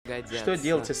пригодятся. Что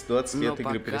делать, если 20 лет Но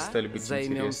игры пока перестали быть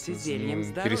займемся зельем интересны?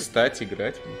 здоровья. Перестать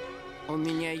играть? У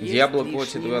меня есть Diablo лишние IV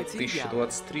материалы.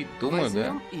 2023, думаю,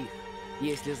 Возьмем да? их.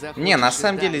 Если захочешь Не, на и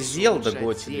самом деле дальше Zelda улучшать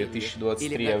GOTY зелье 2023,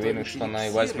 или я уверен, готовить что она и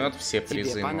эликсиры, возьмет все тебе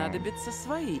призы, но понадобятся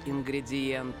свои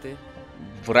ингредиенты.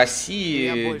 в Я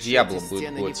России больше Diablo эти будет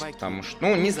стены не GOTY, покину. потому что,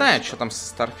 ну, Ни не за знаю, что. что там со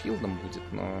Старфилдом будет,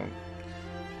 но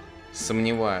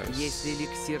сомневаюсь. Если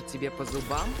эликсир тебе по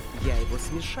зубам, я его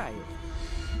смешаю.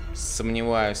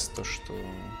 Сомневаюсь, то, что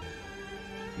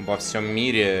во всем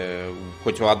мире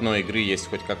хоть у одной игры есть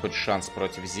хоть какой-то шанс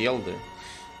против Зелды.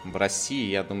 В России,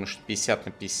 я думаю, что 50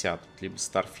 на 50. Либо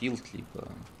Starfield, либо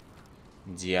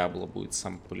Diablo будет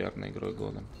самой популярной игрой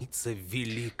года.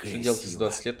 Великая Что делать, если сила.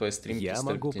 20 лет твои стримы Я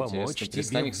перестали могу быть интересны? помочь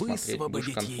Перестань тебе их смотреть, будешь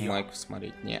высвободить конфу ее. майков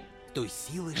смотреть. Не. Той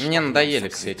силы, что Мне в нем надоели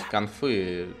все эти сокрыто.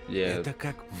 конфы. Это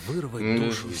как вырвать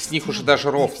душу из С них уже тела даже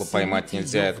и рофла вселить поймать ее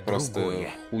нельзя, в это просто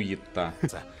другое. хуета.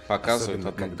 Показывают Особенно,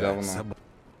 одно когда говно.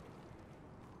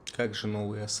 Как же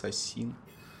новый Ассасин?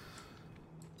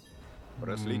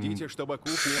 Проследите, чтобы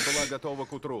кухня была готова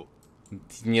к утру.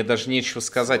 Мне даже нечего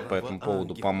сказать по этому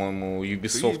поводу. По-моему,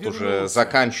 Ubisoft уже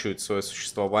заканчивает свое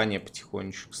существование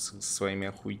потихонечку со своими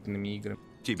охуительными играми.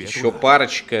 Тебе Еще туда.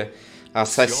 парочка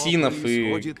ассасинов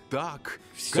и так,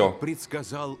 всё. как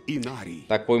предсказал Инарий.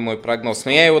 такой мой прогноз.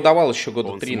 Но я его давал еще года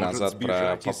Он 3 сможет назад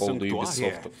сбежать по из поводу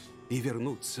санктуария Ubisoft. и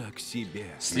вернуться к себе.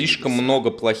 Слишком много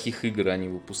плохих игр они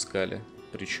выпускали.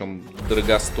 Причем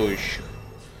дорогостоящих.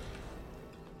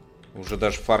 Уже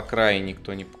даже Far Cry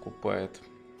никто не покупает.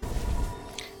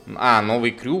 А,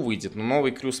 новый Крю выйдет. Но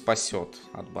новый Крю спасет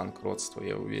от банкротства,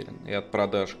 я уверен. И от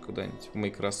продажи куда-нибудь в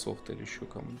Microsoft или еще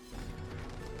кому-нибудь.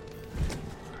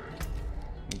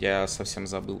 Я совсем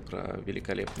забыл про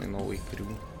великолепный новый Крю.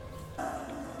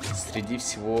 Среди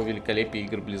всего великолепия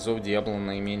игр Близов Diablo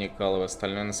наименее каловый,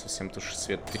 остальное на совсем туши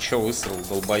свет. Ты чё высрал,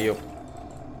 долбоёб?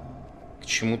 К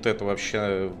чему ты это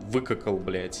вообще выкакал,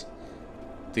 блядь?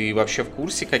 Ты вообще в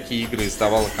курсе, какие игры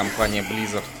издавала компания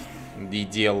Blizzard и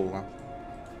делала?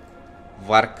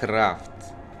 Warcraft.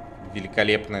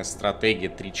 Великолепная стратегия,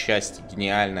 3 части,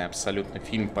 гениальная абсолютно.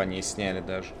 Фильм по ней сняли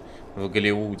даже в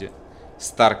Голливуде.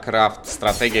 StarCraft.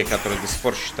 Стратегия, которая до сих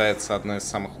пор считается одной из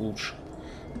самых лучших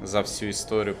за всю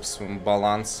историю по своему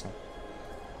балансу.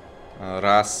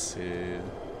 Раз. И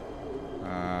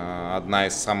одна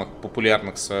из самых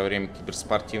популярных в свое время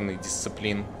киберспортивных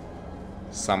дисциплин.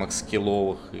 Самых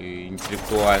скилловых и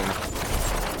интеллектуальных.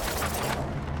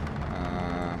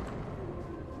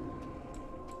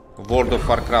 World of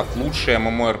Warcraft лучшая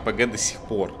MMORPG до сих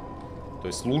пор. То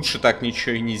есть лучше так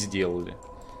ничего и не сделали.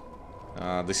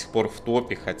 До сих пор в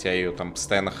топе, хотя ее там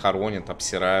постоянно хоронят,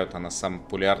 обсирают. Она самая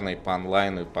популярная и по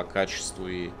онлайну, и по качеству,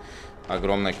 и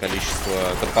огромное количество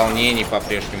дополнений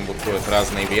по-прежнему выходят,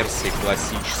 разные версии,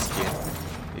 классические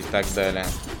и так далее.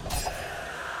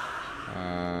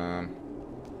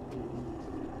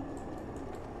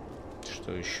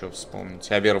 Что еще вспомнить?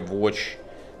 Overwatch.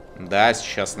 Да,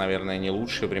 сейчас, наверное, не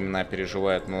лучшие времена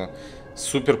переживает, но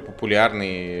супер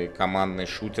популярный командный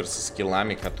шутер со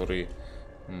скиллами, который,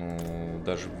 ну,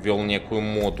 даже ввел некую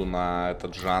моду на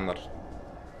этот жанр.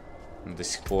 До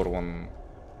сих пор он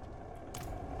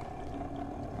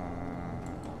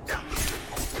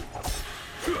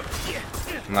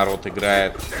народ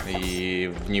играет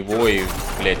и в него, и,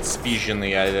 блядь,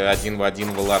 спизженный один в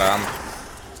один Valorant.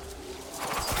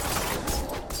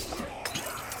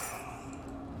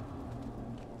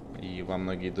 И во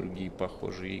многие другие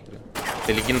похожие игры.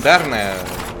 Это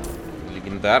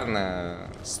легендарная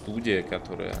студия,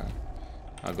 которая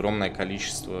огромное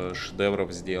количество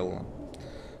шедевров сделала.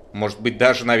 Может быть,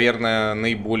 даже, наверное,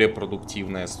 наиболее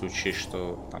продуктивная, если учесть,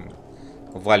 что там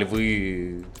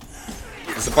Вальвы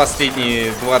за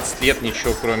последние 20 лет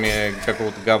ничего, кроме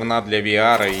какого-то говна для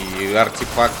VR и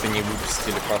артефакта не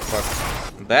выпустили по факту.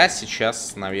 Да,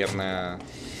 сейчас, наверное,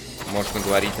 можно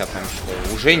говорить о том,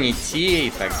 что уже не те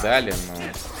и так далее, но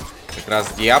как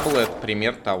раз Diablo это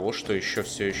пример того, что еще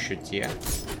все еще те,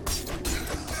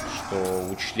 что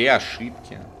учли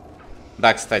ошибки.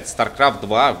 Да, кстати, StarCraft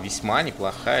 2 весьма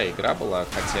неплохая игра была,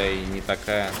 хотя и не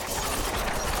такая,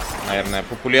 наверное,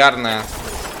 популярная,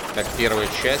 как первая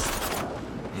часть.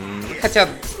 Хотя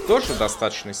тоже в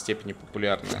достаточной степени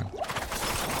популярная.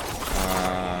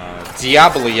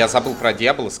 Diablo, я забыл про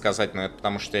Diablo сказать, но это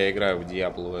потому что я играю в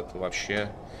Diablo. Это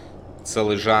вообще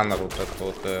целый жанр, вот это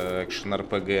вот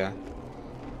экшен-РПГ,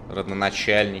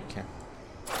 родоначальники.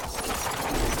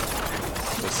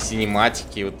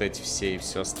 Синематики вот эти все и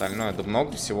все остальное. Да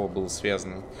много всего было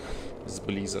связано с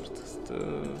Blizzard.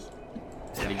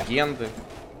 Это легенды.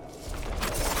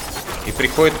 И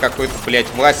приходит какой-то, блядь,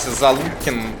 Вася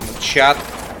Залупкин в чат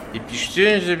И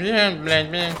пишите,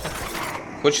 блядь.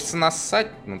 Хочется нассать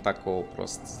на такого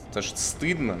просто. Это ж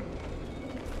стыдно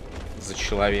за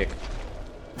человека.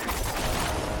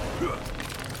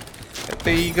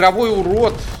 Это игровой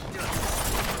урод.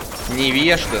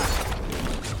 Невежда.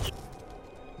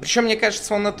 Причем, мне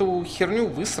кажется, он эту херню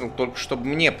высрал только чтобы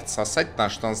мне подсосать, потому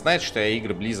что он знает, что я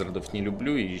игры Близзардов не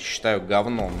люблю и считаю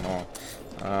говном.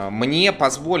 Но мне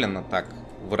позволено так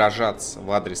выражаться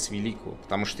в адрес великого,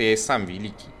 потому что я и сам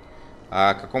великий.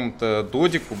 А какому-то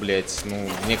додику, блядь, ну,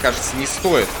 мне кажется, не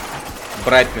стоит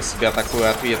брать на себя такую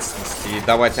ответственность и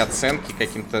давать оценки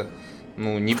каким-то,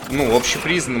 ну,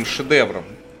 общепризнанным шедеврам.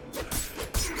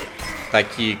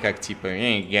 Такие, как, типа,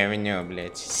 говнё,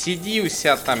 блядь. Сиди у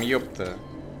себя там, ёпта,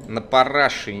 на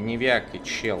параше и не вякай,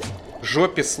 чел.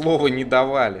 Жопе слова не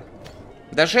давали.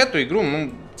 Даже эту игру,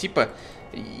 ну, типа,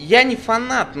 я не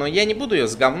фанат, но я не буду ее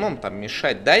с говном там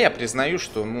мешать. Да, я признаю,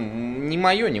 что, ну, не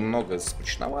мое, немного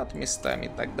скучновато местами и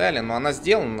так далее. Но она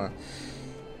сделана,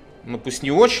 ну, пусть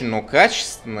не очень, но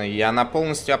качественно. И она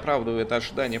полностью оправдывает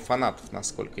ожидания фанатов,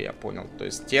 насколько я понял. То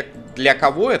есть те, для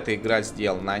кого эта игра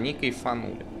сделана, они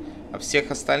кайфанули. А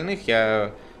всех остальных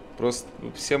я просто...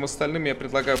 Всем остальным я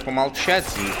предлагаю помолчать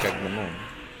и, как бы, ну,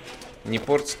 не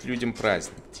портить людям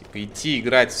праздник. Типа, идти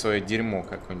играть в свое дерьмо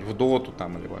какое-нибудь, в доту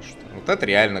там или во что. Вот это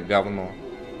реально говно.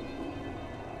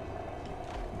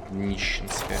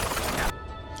 Нищенское.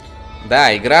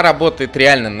 Да, игра работает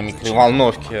реально на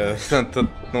микроволновке.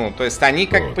 Ну, то есть они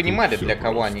как понимали, для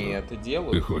кого они это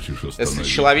делают. Если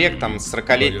человек там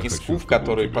 40-летний скуф,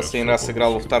 который последний раз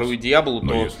играл во вторую Диаблу,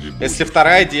 то если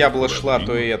вторая Диабла шла,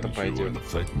 то и это пойдет.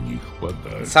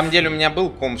 На самом деле у меня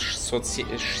был комп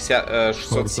 670,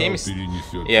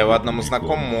 я его одному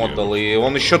знакомому отдал, и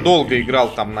он еще долго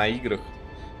играл там на играх.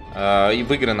 И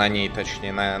в игры на ней,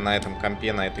 точнее, на этом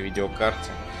компе, на этой видеокарте.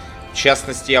 В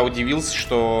частности, я удивился,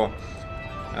 что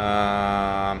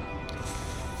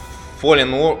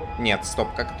Fallen War... Нет,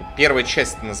 стоп, как это? Первая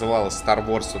часть называлась Star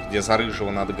Wars, вот, где за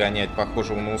рыжего надо гонять,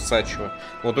 похожего на усачего.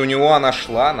 Вот у него она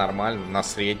шла нормально, на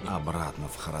среднем. Обратно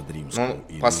в Харадримскую.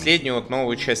 Ну, последнюю вот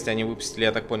новую часть они выпустили,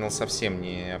 я так понял, совсем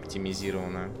не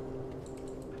оптимизированную.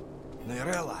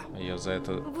 Ее за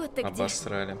это Вот ты где.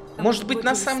 обосрали. Может быть,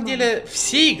 на самом деле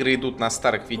все игры идут на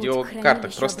старых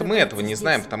видеокартах. Просто мы этого не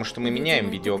знаем, потому что мы меняем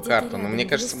видеокарту. Но мне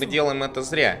кажется, мы делаем это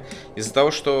зря. Из-за того,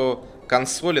 что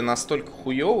консоли настолько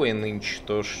хуевые нынче,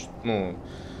 то, ну,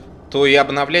 то и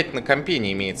обновлять на компе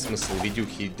не имеет смысла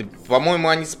видюхи. По-моему,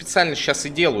 они специально сейчас и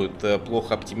делают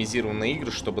плохо оптимизированные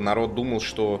игры, чтобы народ думал,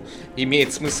 что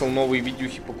имеет смысл новые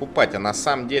видюхи покупать. А на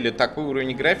самом деле такой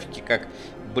уровень графики, как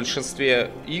в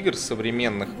большинстве игр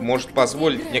современных, может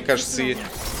позволить, мне кажется, и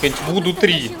какую-нибудь Вуду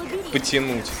 3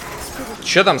 потянуть.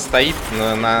 Что там стоит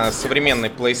на современной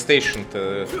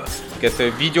PlayStation-то? Это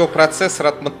видеопроцессор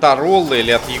от Motorola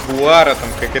или от Jaguar, там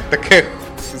какая-то такая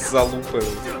залупа.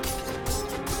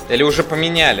 Или уже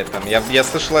поменяли там? Я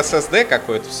слышал, SSD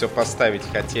какой-то все поставить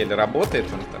хотели. Работает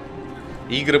он там?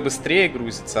 Игры быстрее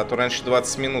грузятся, а то раньше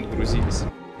 20 минут грузились.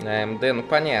 AMD, ну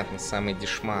понятно, самый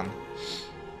дешман,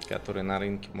 который на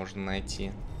рынке можно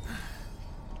найти.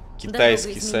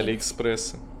 Китайский с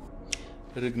Алиэкспресса.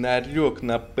 Рагнарёк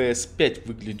на PS5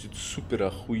 выглядит супер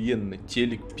охуенно.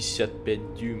 Телек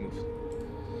 55 дюймов.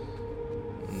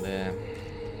 Да.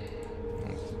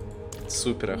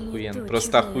 Супер охуенно.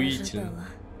 Просто охуительно.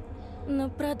 Но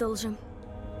продолжим.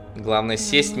 Главное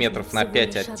сесть метров на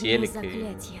 5 от телека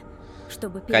и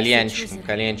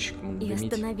кальянчиком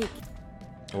дымить.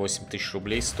 8 тысяч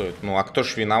рублей стоит. Ну а кто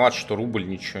ж виноват, что рубль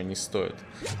ничего не стоит?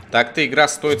 Так-то игра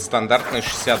стоит стандартные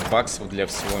 60 баксов для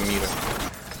всего мира.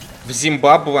 В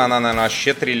Зимбабве она, наверное,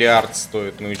 вообще триллиард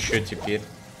стоит. Ну и что теперь?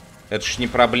 Это ж не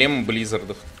проблема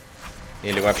Близзардов.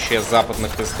 Или вообще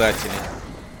западных издателей.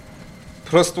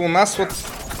 Просто у нас вот...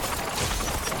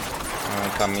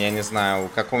 Там, я не знаю, у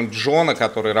какого-нибудь Джона,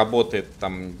 который работает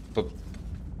там...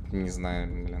 Не знаю,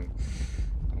 блин...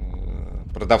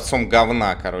 Продавцом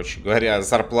говна, короче говоря.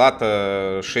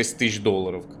 Зарплата 6 тысяч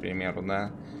долларов, к примеру,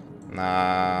 да?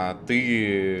 А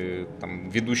ты, там,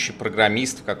 ведущий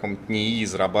программист в каком-то НИИ,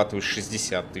 зарабатываешь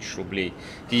 60 тысяч рублей.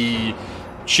 И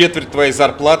четверть твоей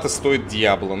зарплаты стоит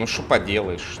Диабло. Ну, что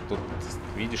поделаешь? Тут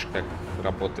видишь, как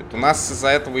работает. У нас из-за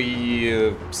этого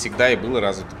и всегда и было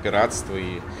развито пиратство.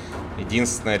 И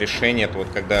единственное решение, это вот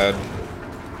когда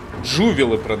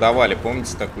джувелы продавали,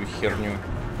 помните такую херню?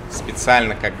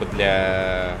 Специально как бы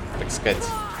для, так сказать,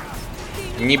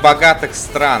 небогатых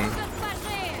стран.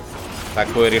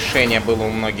 Такое решение было у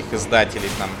многих издателей.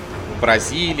 Там в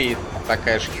Бразилии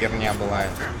такая же херня была.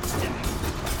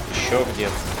 Еще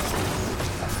где-то.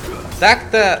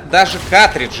 Так-то даже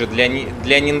картриджи для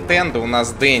Nintendo у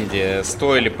нас Денди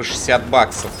стоили по 60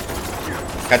 баксов.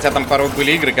 Хотя там порой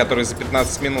были игры, которые за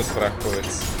 15 минут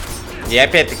проходятся. И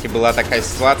опять-таки была такая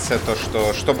ситуация, то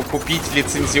что, чтобы купить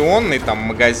лицензионный там в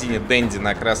магазине Денди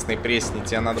на Красной Пресне,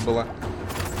 тебе надо было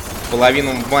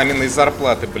половину маминой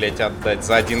зарплаты, блять, отдать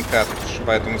за один картридж.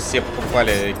 Поэтому все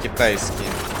покупали китайские,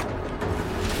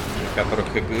 в которых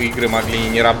игры могли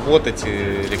не работать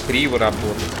или криво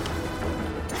работать.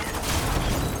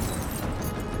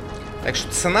 Так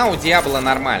что цена у Diablo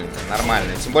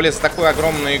нормальная. Тем более за такую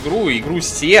огромную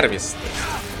игру-сервис,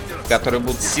 в которой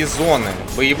будут сезоны,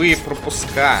 боевые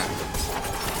пропуска.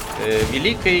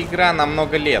 Великая игра на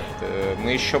много лет.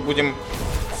 Мы еще будем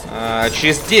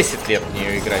через 10 лет в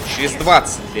нее играть, через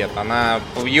 20 лет.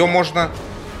 Ее можно,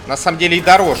 на самом деле, и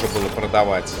дороже было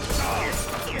продавать.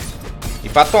 И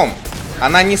потом,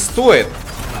 она не стоит,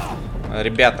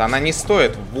 ребята, она не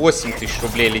стоит 8 тысяч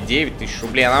рублей или 9 тысяч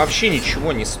рублей. Она вообще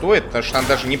ничего не стоит, потому что она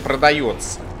даже не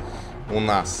продается у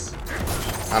нас.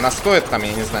 Она стоит там,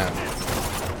 я не знаю,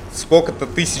 сколько-то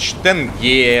тысяч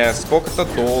тенге, сколько-то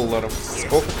долларов,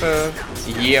 сколько-то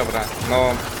евро.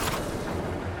 Но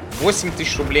 8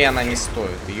 тысяч рублей она не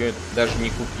стоит. Ее даже не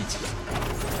купить.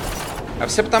 А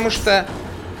все потому что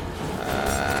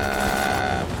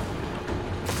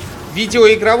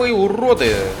видеоигровые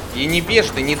уроды и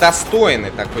невежды недостойны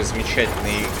такой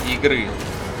замечательной игры.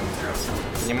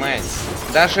 Понимаете?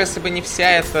 Даже если бы не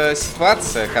вся эта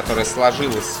ситуация, которая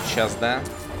сложилась сейчас, да,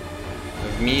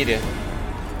 в мире,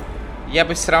 я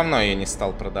бы все равно ее не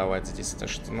стал продавать здесь.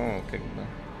 Потому что, ну, как бы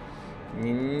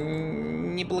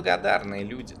неблагодарные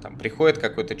люди. Там приходит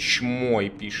какой-то чмо и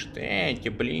пишет: эти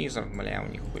Blizzard, бля, у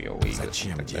них хуёвые игры.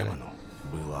 Зачем демону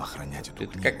было охранять эту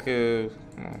Это книгу? как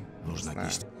Нужно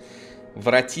объяснить.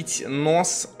 воротить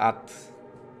нос от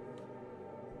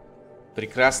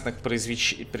прекрасных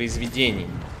произведений.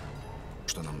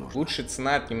 Что нам нужно? Лучшая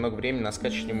цена — это немного времени на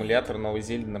скачивание эмулятора новой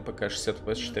Зельды на ПК 60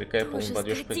 FPS 4К и полный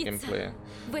платеж по геймплею.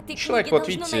 Человек, вот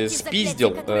видите,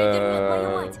 спиздил,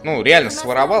 ну реально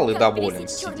своровал и доволен,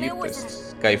 сидит, то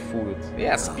есть кайфует.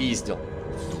 Я спиздил.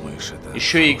 Думаешь, это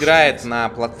Еще и играет на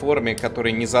платформе,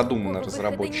 которая не задумана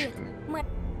разработчиками.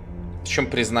 Причем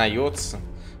признается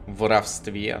в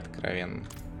воровстве откровенно.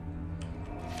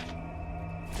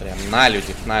 Прям на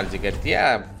людях говорит: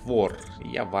 я вор,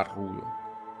 я ворую.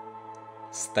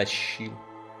 Стащил.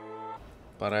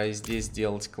 Пора и здесь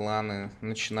делать кланы,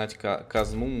 начинать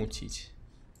казну мутить.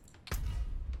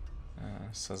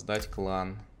 Создать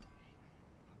клан.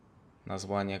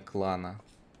 Название клана: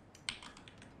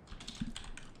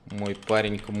 мой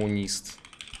парень коммунист.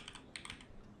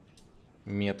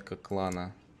 Метка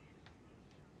клана: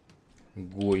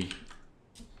 Гой.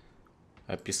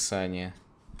 Описание: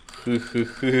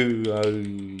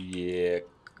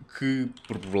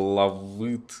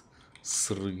 Кыплавыт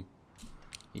сры.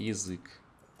 Язык: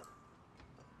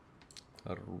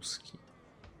 русский.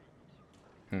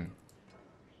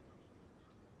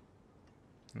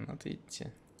 Вот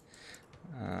видите,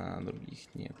 других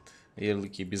нет.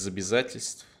 Ярлыки: без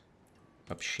обязательств,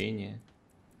 общение,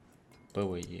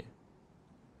 ПВЕ.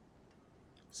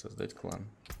 Создать клан.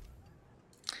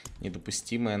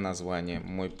 Недопустимое название: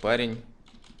 мой парень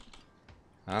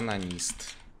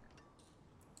анонист.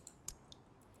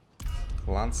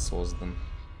 Клан создан.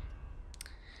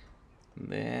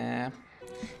 Да.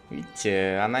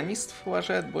 Видите, анонистов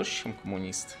уважают больше, чем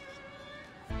коммунистов.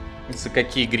 За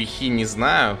какие грехи, не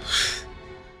знаю.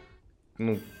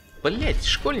 Ну, блять,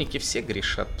 школьники все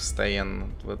грешат постоянно.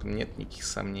 В этом нет никаких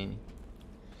сомнений.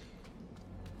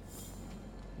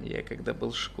 Я когда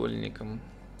был школьником,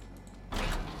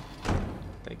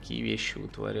 такие вещи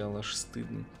вытворял, аж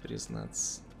стыдно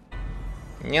признаться.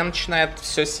 Мне начинает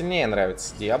все сильнее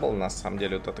нравиться Diablo, на самом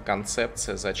деле. Вот эта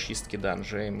концепция зачистки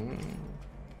данжей.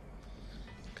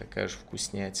 Какая же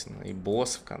вкуснятина. И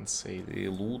босс в конце, и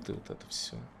лут, и вот это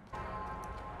все.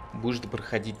 Будешь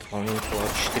допроходить дополнение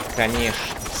Fallout 4,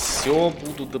 конечно. Все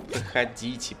буду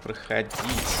допроходить, и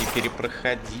проходить, и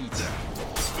перепроходить.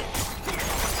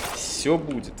 Все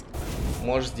будет.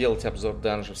 Можешь сделать обзор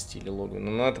данжа в стиле логана.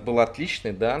 Но это был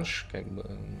отличный данж. Как бы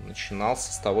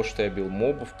начинался с того, что я бил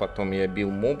мобов. Потом я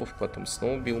бил мобов. Потом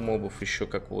снова бил мобов. Еще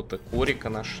какого-то корика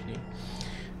нашли.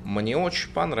 Мне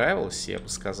очень понравилось. Я бы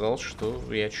сказал, что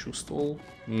я чувствовал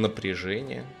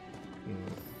напряжение.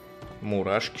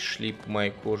 Мурашки шли по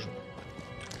моей коже.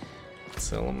 В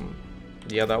целом,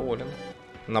 я доволен.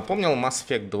 Напомнил Mass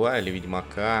Effect 2 или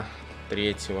Ведьмака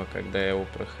 3, когда я его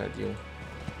проходил.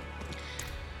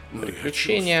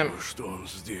 Приключения что он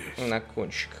здесь. на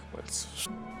кончиках пальцев.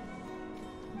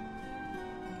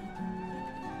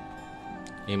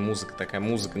 И музыка такая,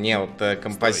 музыка. Не, вот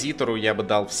композитору я бы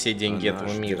дал все деньги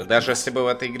этого мира. Даже если бы в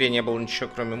этой игре не было ничего,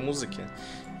 кроме музыки,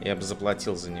 я бы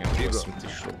заплатил за нее 8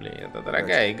 тысяч рублей. Это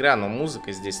дорогая игра, но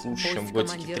музыка здесь лучше, чем в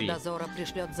Готике 3.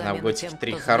 А в Готике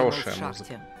 3 хорошая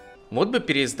музыка. Вот бы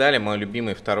переиздали мой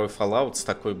любимый второй Fallout с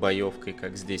такой боевкой,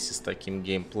 как здесь, и с таким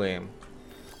геймплеем.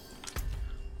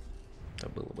 Это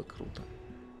было бы круто.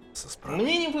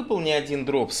 Мне не выпал ни один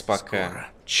дропс пока. Скоро.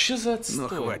 Че за отстой?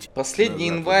 хватит. Последний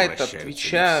Назад инвайт от возвращаются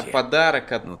Твича, не все.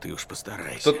 подарок от... Ну ты уж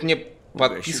постарайся. Кто-то мне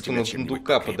подписку тебя на чем-нибудь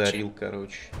Дундука покрепче. подарил,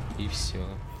 короче. И все.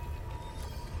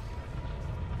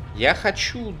 Я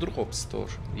хочу дропс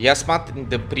тоже. Я смотрю,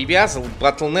 да, привязал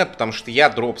Battle.net, потому что я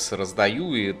дропсы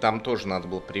раздаю, и там тоже надо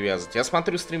было привязывать. Я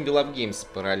смотрю стрим We Love Games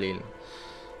параллельно.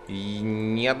 И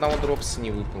ни одного дропса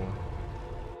не выпало.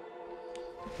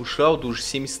 У Шауда уже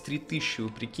 73 тысячи. Вы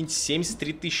прикиньте,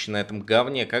 73 тысячи на этом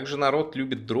говне. Как же народ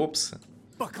любит дропсы.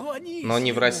 Но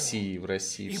не в России. В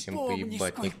России всем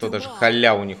поебать. Никто даже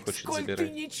халяву не хочет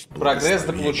забирать. Прогресс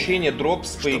до получения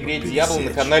дропс по игре Diablo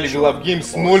на канале We Love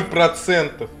Games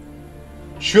 0%.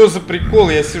 Чё за прикол?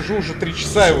 Я сижу уже 3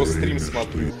 часа его стрим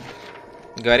смотрю.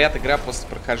 Говорят, игра после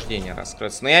прохождения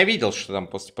раскроется. Но я видел, что там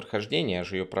после прохождения. Я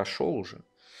же ее прошел уже.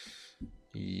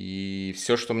 И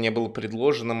все, что мне было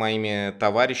предложено моими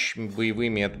товарищами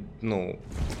боевыми, это, ну,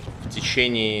 в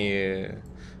течение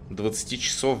 20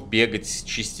 часов бегать,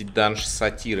 чистить данж с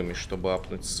сатирами, чтобы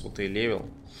апнуть 100-й левел.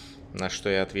 На что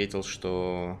я ответил,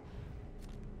 что,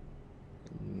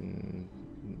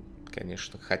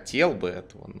 конечно, хотел бы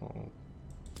этого, но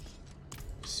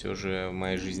все же в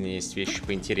моей жизни есть вещи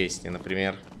поинтереснее.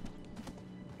 Например,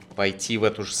 пойти в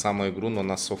эту же самую игру, но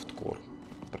на софткор.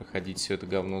 Проходить все это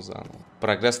говно заново.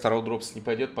 Прогресс второго дропса не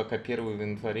пойдет, пока первый в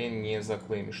инвентаре не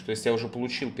заклеймишь. То есть я уже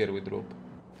получил первый дроп.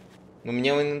 Но у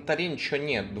меня в инвентаре ничего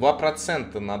нет.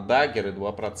 2% на даггер и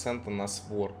 2% на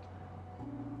сворд.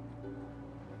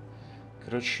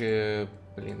 Короче,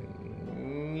 блин.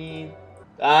 Не...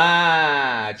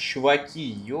 Чуваки,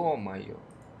 ё-моё.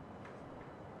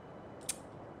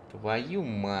 Твою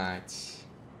мать.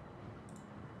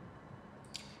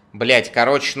 Блять,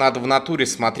 короче, надо в натуре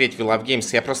смотреть We Love Games.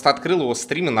 Я просто открыл его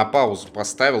стрим и на паузу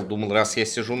поставил. Думал, раз я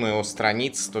сижу на его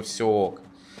странице, то все ок.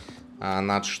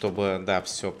 Надо, чтобы... Да,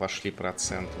 все, пошли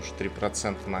проценты. Уже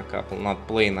 3% накапал. Надо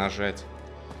play нажать.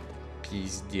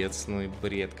 Пиздец, ну и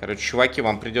бред. Короче, чуваки,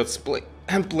 вам придется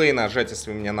play нажать,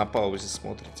 если вы меня на паузе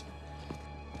смотрите.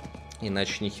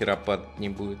 Иначе ни хера падать не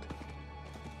будет.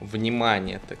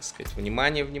 Внимание, так сказать.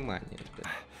 Внимание, внимание, ребят.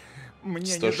 Мне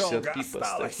 160 пи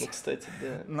поставь. Ну, кстати,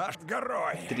 да. Наш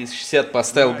герой. 360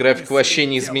 поставил, график вообще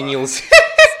не изменился.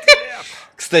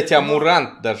 Кстати,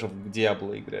 Амурант даже в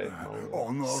Диабло играет.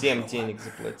 7 денег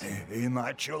заплатил. И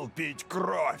начал пить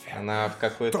кровь. Она в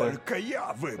какой-то... Только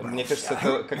я выбрал. Мне кажется,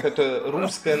 это какое-то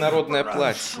русское народное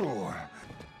платье.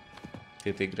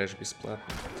 Ты это играешь бесплатно.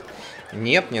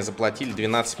 Нет, мне заплатили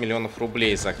 12 миллионов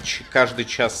рублей за каждый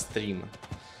час стрима.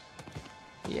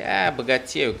 Я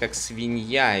богатею, как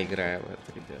свинья, играю в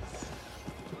это, ребят.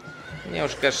 Мне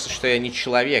уже кажется, что я не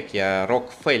человек, я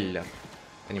Рокфеллер.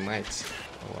 Понимаете?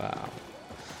 Вау.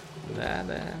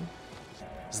 Да-да.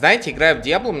 Знаете, играя в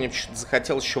Diablo, мне почему-то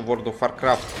захотелось еще в World of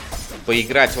Warcraft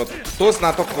поиграть. Вот кто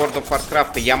знаток World of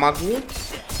Warcraft, я могу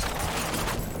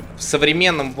в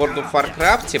современном World of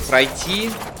Warcraft пройти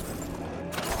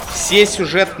все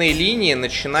сюжетные линии,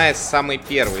 начиная с самой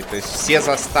первой. То есть все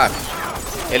заставки.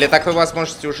 Или такой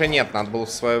возможности уже нет, надо было в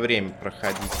свое время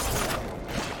проходить.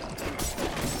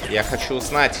 Я хочу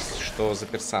узнать, что за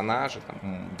персонажи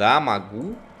там. Да,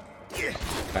 могу.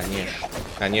 Конечно.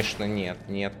 Конечно, нет.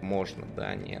 Нет, можно.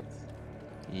 Да, нет.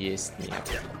 Есть, нет.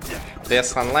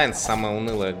 DS Online самое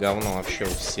унылое говно вообще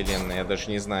в вселенной. Я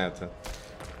даже не знаю,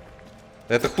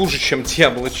 это хуже, чем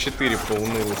Diablo 4 по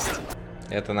унылости.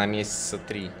 Это на месяца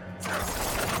 3.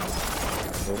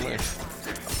 Думаешь?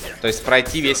 То есть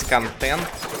пройти весь контент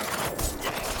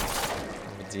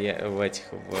в World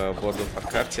of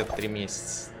Warcraft это 3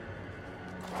 месяца.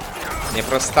 Мне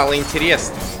просто стало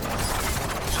интересно,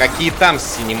 какие там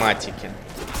синематики.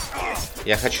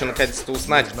 Я хочу наконец-то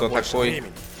узнать, кто такой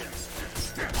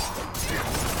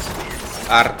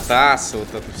Артас и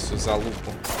вот эту всю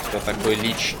залупу. Кто такой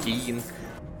Лич Кинг.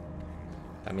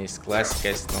 Там есть классика,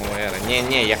 есть новая эра.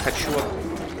 Не-не, я хочу вот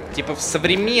типа в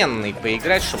современный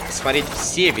поиграть, чтобы посмотреть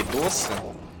все видосы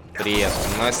при этом.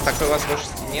 Но если такой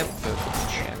возможности нет, то это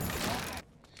печально.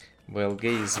 БЛГ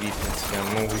язвит на тебя.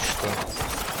 Ну вы что?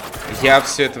 Я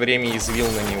все это время язвил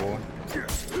на него.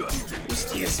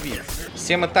 Пусть язвит.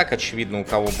 Всем и так очевидно, у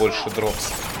кого больше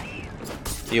дропсов.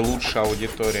 И лучше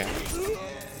аудитория.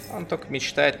 Он только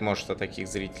мечтать может о таких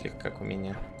зрителях, как у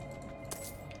меня.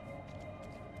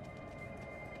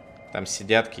 Там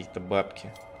сидят какие-то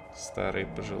бабки. Старые,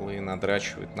 пожилые,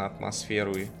 надрачивают на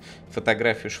атмосферу и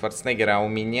фотографию Шварценеггера. А у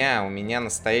меня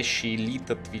настоящая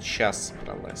элита Твича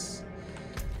собралась.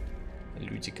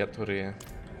 Люди, которые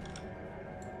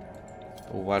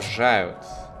уважают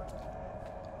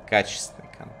качественный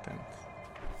контент.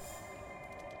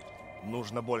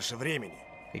 Нужно больше времени.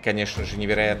 И, конечно же,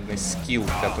 невероятный скилл,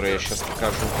 который я сейчас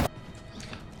покажу.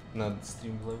 Надо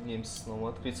стрим Live Games снова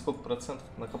открыть. Сколько процентов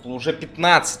накопло? Уже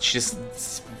 15. Через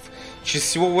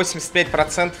всего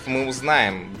 85% мы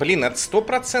узнаем. Блин, это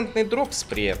 100% дропс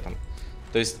при этом.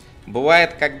 То есть,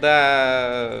 бывает,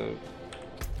 когда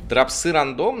дропсы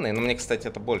рандомные. Но мне, кстати,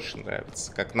 это больше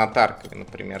нравится. Как на Таркове,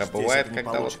 например. А Здесь бывает, это не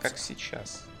когда получится. вот как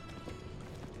сейчас.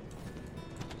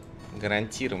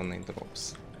 Гарантированный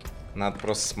дропс. Надо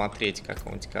просто смотреть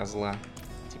какого-нибудь козла.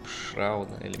 Типа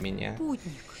Шрауда или меня.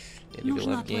 Путник, Или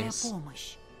нужна Love твоя Games.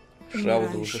 помощь.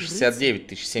 Шрауда уже Умирающий 69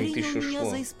 тысяч, 7 принял тысяч меня ушло.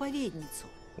 за исповедницу.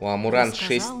 У Амуран Рассказал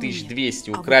 6200,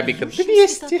 у мне об Крабика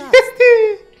бьющемся 200.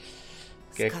 татарстве.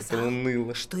 Как это Сказал,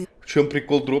 уныло. что В чем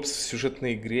прикол дропс в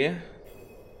сюжетной игре?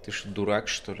 Ты что, дурак,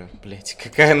 что ли? Блять,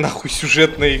 какая нахуй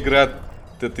сюжетная игра?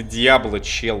 Это Диабло,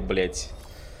 чел, блять.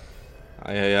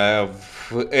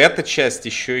 Эта часть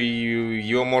еще и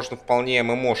ее можно вполне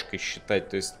ММОшкой считать,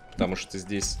 то есть, потому что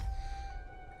здесь,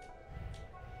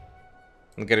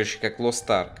 ну, короче, как Lost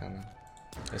Ark.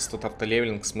 Если тут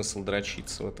автолевелинг, смысл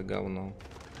дрочиться в это говно.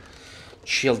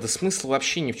 Чел, да смысла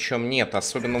вообще ни в чем нет,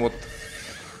 особенно вот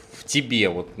в тебе,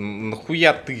 вот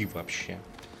нахуя ты вообще?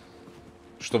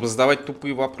 Чтобы задавать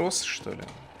тупые вопросы, что ли?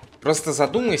 Просто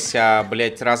задумайся о,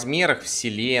 блядь, размерах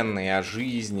вселенной, о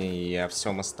жизни и о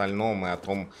всем остальном, и о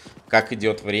том, как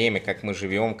идет время, как мы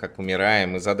живем, как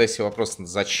умираем. И задай себе вопрос,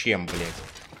 зачем,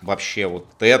 блядь, вообще вот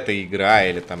эта игра,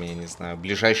 или там, я не знаю,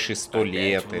 ближайшие 100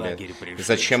 лет, или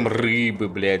зачем рыбы,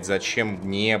 блядь, зачем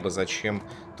небо, зачем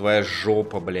твоя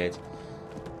жопа, блядь.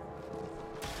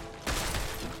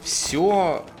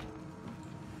 Все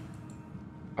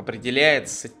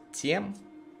определяется тем,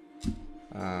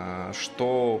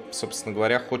 что, собственно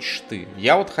говоря, хочешь ты.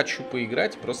 Я вот хочу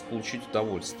поиграть, просто получить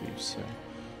удовольствие, и все.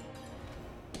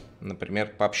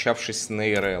 Например, пообщавшись с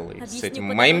Нейреллой, с Объясню этим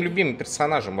по моим дороге. любимым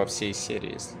персонажем во всей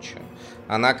серии, если что.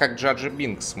 Она как Джаджа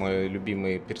Бинкс, мой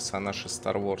любимый персонаж из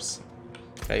Star Wars.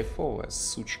 Кайфовая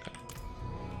сучка.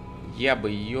 Я бы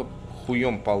ее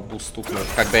хуем по лбу стукнул,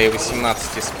 когда ей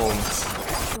 18 исполнится.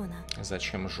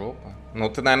 Зачем жопа? Ну,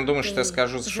 ты, наверное, думаешь, что я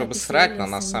скажу, чтобы срать, но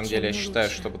на самом деле я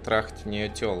считаю, чтобы трахать в нее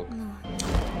телок.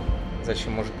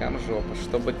 Зачем мужикам жопа?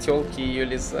 Чтобы телки ее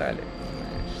лизали.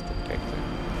 Знаешь, что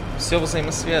как-то... Все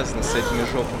взаимосвязано с этими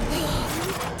жопами.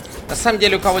 На самом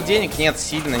деле, у кого денег нет,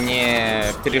 сильно не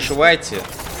переживайте.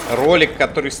 Ролик,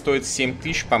 который стоит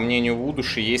 7000, по мнению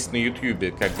Вудуши, есть на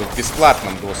Ютьюбе, как бы в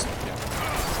бесплатном доступе.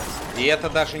 И это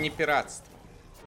даже не пиратство.